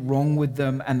something wrong with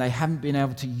them and they haven't been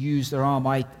able to use their arm.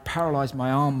 I paralyzed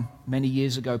my arm many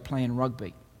years ago playing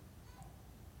rugby.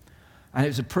 And it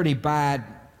was a pretty bad,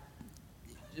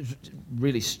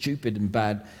 really stupid and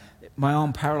bad. My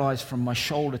arm paralyzed from my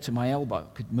shoulder to my elbow.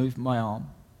 I could move my arm.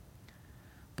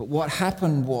 But what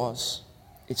happened was,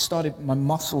 my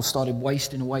muscle started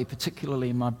wasting away, particularly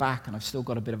in my back, and I've still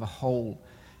got a bit of a hole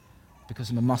because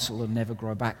the muscle will never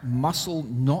grow back. Muscle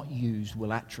not used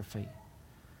will atrophy.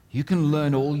 You can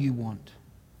learn all you want,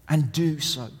 and do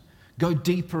so. Go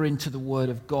deeper into the Word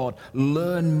of God.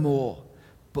 Learn more.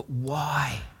 But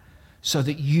why? So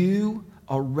that you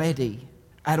are ready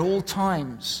at all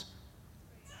times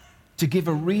to give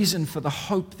a reason for the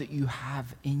hope that you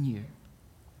have in you.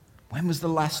 When was the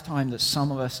last time that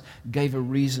some of us gave a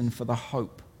reason for the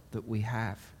hope that we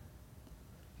have?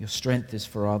 Your strength is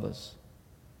for others.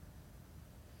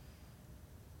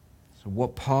 So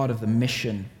what part of the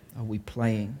mission are we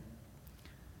playing?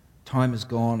 Time has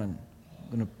gone and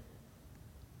I'm going to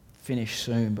finish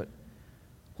soon, but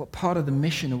what part of the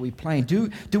mission are we playing? Do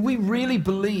we really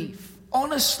believe,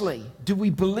 honestly, do we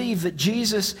believe that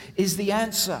Jesus is the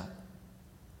answer?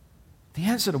 The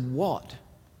answer to what?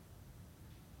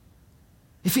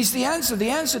 If he's the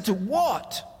answer to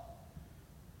what?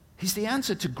 He's the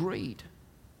answer to greed.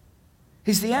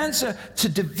 He's the answer to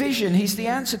division. He's the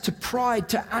answer to pride,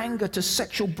 to anger, to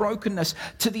sexual brokenness,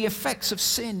 to the effects of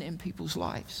sin in people's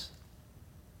lives.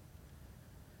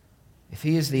 If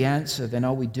he is the answer, then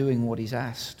are we doing what he's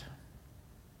asked?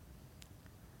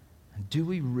 And do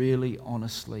we really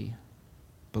honestly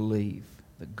believe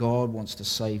that God wants to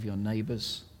save your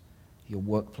neighbors, your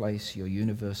workplace, your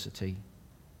university,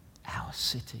 our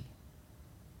city?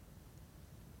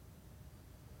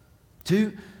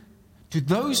 Do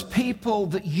those people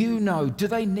that you know, do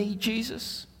they need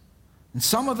Jesus? And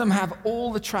some of them have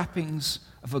all the trappings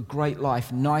of a great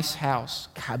life, nice house,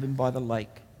 cabin by the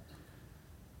lake,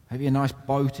 maybe a nice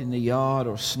boat in the yard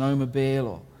or a snowmobile,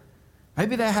 or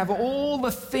maybe they have all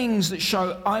the things that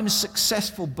show I'm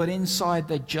successful, but inside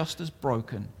they're just as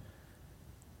broken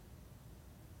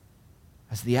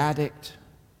as the addict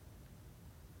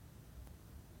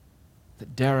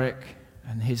that Derek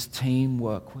and his team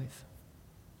work with.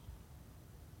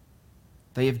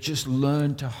 They have just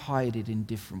learned to hide it in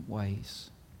different ways.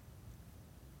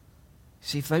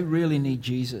 See, if they really need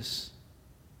Jesus,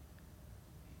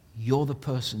 you're the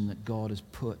person that God has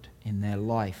put in their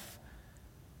life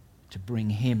to bring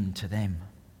him to them.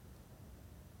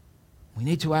 We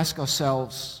need to ask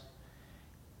ourselves,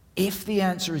 if the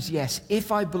answer is yes,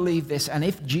 if I believe this, and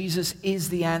if Jesus is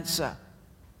the answer,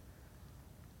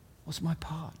 what's my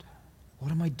part?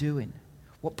 What am I doing?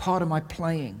 What part am I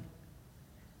playing?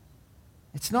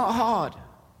 It's not hard.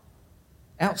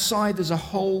 Outside, there's a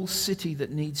whole city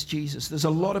that needs Jesus. There's a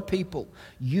lot of people.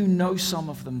 You know some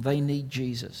of them. They need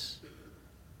Jesus.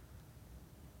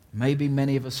 Maybe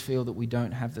many of us feel that we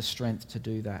don't have the strength to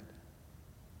do that.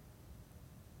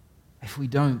 If we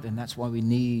don't, then that's why we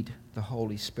need the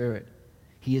Holy Spirit.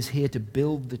 He is here to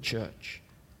build the church.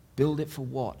 Build it for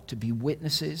what? To be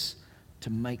witnesses, to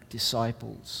make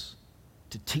disciples,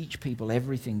 to teach people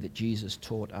everything that Jesus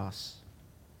taught us.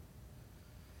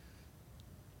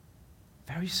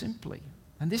 Very simply.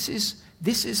 And this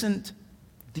isn't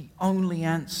the only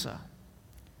answer.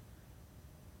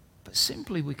 But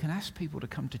simply we can ask people to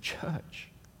come to church.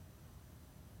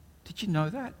 Did you know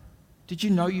that? Did you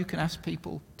know you can ask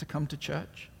people to come to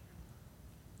church?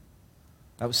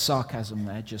 That was sarcasm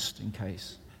there, just in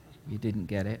case you didn't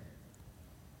get it.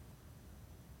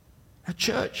 A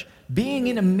church, being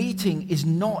in a meeting is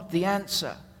not the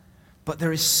answer. But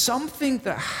there is something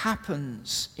that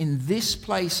happens in this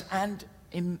place and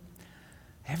in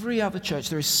every other church.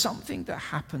 There is something that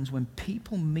happens when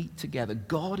people meet together.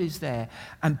 God is there,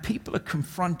 and people are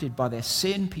confronted by their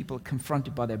sin, people are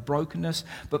confronted by their brokenness,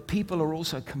 but people are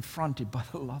also confronted by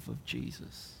the love of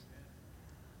Jesus.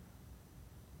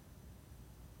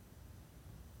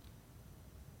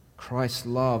 Christ's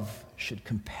love should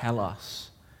compel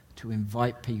us to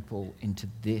invite people into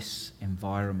this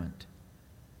environment.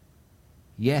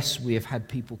 Yes, we have had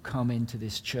people come into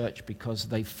this church because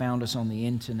they found us on the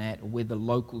internet or with a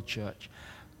local church,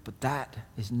 but that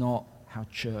is not how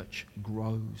church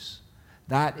grows.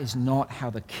 That is not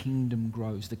how the kingdom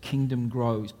grows. The kingdom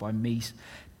grows by me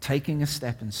taking a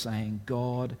step and saying,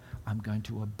 God, I'm going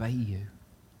to obey you.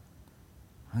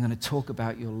 I'm going to talk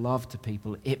about your love to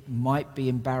people. It might be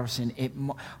embarrassing.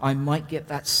 I might get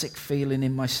that sick feeling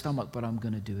in my stomach, but I'm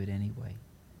going to do it anyway.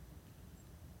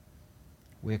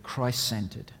 We're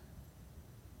Christ-centered,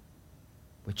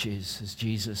 which is, as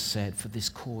Jesus said, for this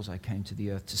cause I came to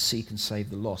the earth, to seek and save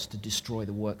the lost, to destroy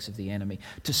the works of the enemy,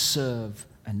 to serve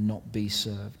and not be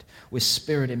served. We're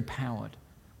spirit-empowered.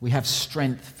 We have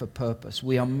strength for purpose.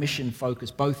 We are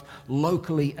mission-focused, both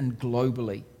locally and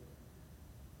globally.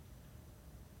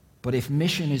 But if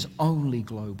mission is only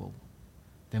global,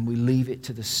 then we leave it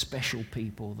to the special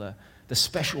people, the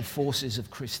special forces of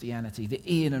Christianity, the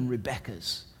Ian and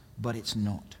Rebekahs, but it's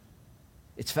not.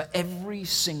 It's for every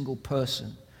single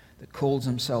person that calls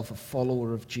himself a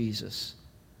follower of Jesus.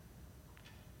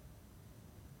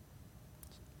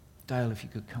 Dale, if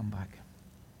you could come back.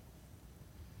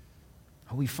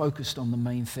 Are we focused on the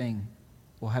main thing,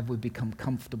 or have we become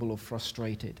comfortable or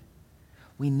frustrated?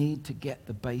 We need to get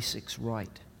the basics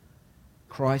right.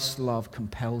 Christ's love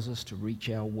compels us to reach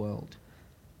our world.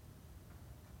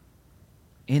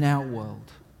 In our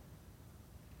world,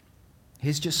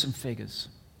 here's just some figures.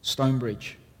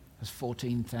 Stonebridge has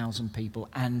 14,000 people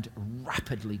and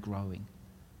rapidly growing.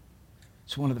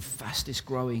 It's one of the fastest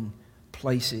growing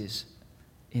places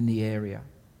in the area.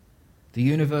 The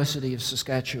University of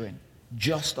Saskatchewan,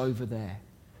 just over there,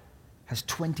 has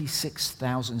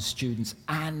 26,000 students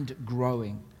and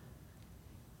growing.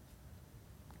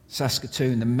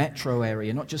 Saskatoon, the metro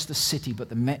area, not just the city, but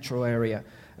the metro area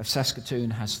of Saskatoon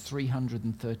has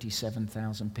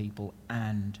 337,000 people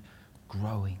and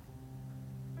growing.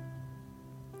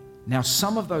 Now,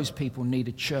 some of those people need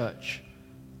a church,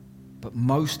 but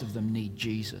most of them need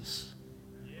Jesus.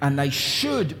 And they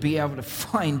should be able to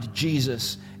find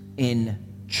Jesus in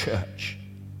church.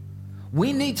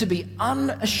 We need to be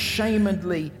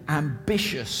unashamedly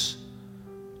ambitious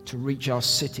to reach our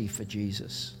city for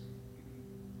Jesus.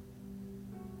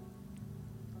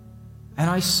 And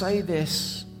I say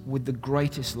this with the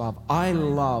greatest love. I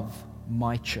love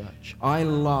my church. I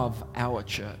love our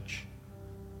church.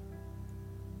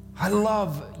 I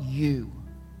love you.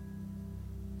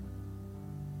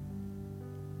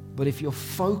 But if your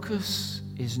focus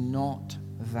is not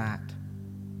that,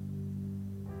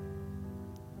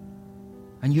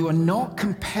 and you are not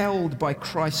compelled by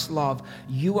Christ's love,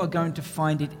 you are going to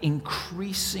find it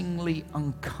increasingly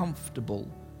uncomfortable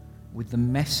with the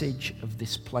message of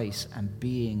this place and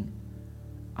being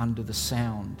under the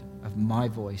sound of my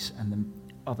voice and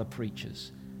the other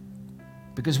preachers.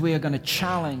 Because we are going to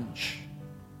challenge,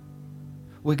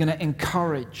 we're going to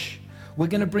encourage, we're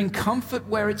going to bring comfort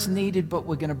where it's needed, but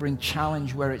we're going to bring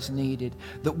challenge where it's needed.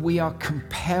 That we are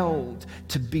compelled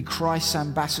to be Christ's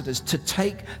ambassadors, to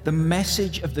take the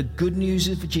message of the good news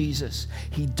of Jesus.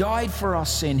 He died for our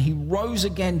sin. He rose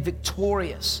again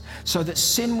victorious so that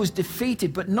sin was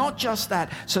defeated, but not just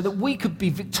that, so that we could be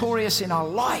victorious in our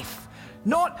life.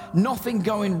 Not nothing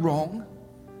going wrong,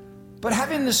 but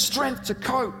having the strength to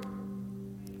cope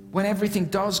when everything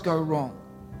does go wrong.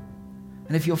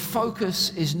 And if your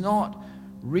focus is not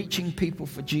reaching people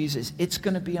for Jesus, it's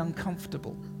going to be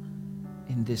uncomfortable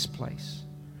in this place.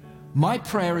 My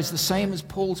prayer is the same as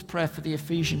Paul's prayer for the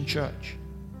Ephesian church,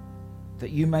 that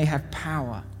you may have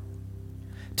power,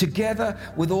 together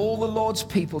with all the Lord's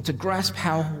people, to grasp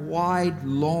how wide,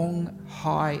 long,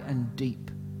 high, and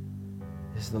deep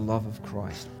is the love of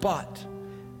Christ. But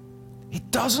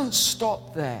it doesn't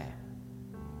stop there.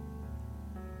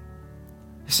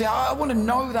 See, I want to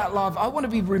know that love. I want to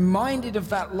be reminded of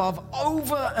that love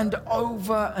over and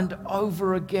over and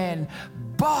over again.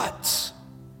 But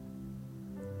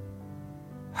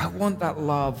I want that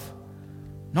love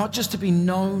not just to be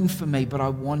known for me, but I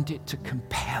want it to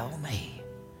compel me.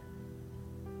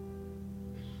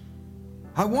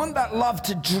 I want that love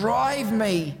to drive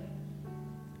me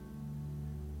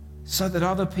so that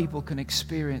other people can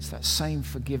experience that same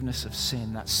forgiveness of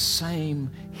sin, that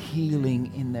same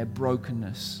healing in their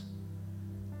brokenness.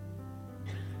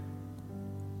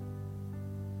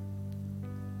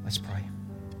 Let's pray.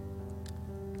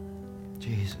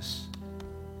 Jesus.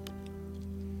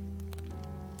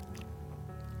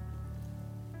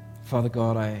 Father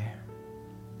God, I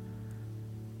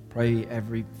pray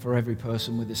for every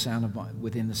person within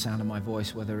the sound of my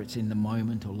voice, whether it's in the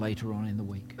moment or later on in the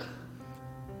week.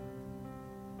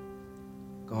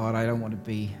 God, I don't want to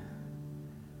be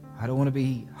I don't want to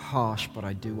be harsh, but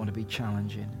I do want to be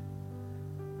challenging.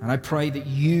 And I pray that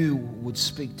you would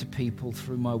speak to people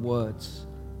through my words.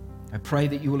 I pray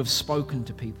that you will have spoken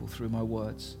to people through my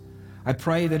words. I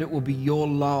pray that it will be your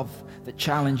love that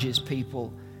challenges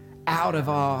people out of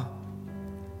our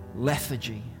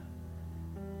lethargy,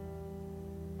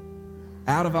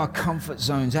 out of our comfort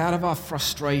zones, out of our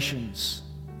frustrations.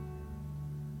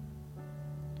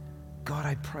 God,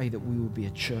 I pray that we will be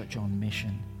a church on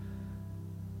mission.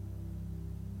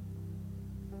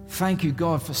 Thank you,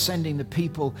 God, for sending the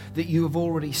people that you have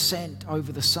already sent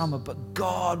over the summer. But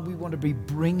God, we want to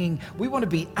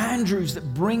be Andrews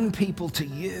that bring people to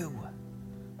you.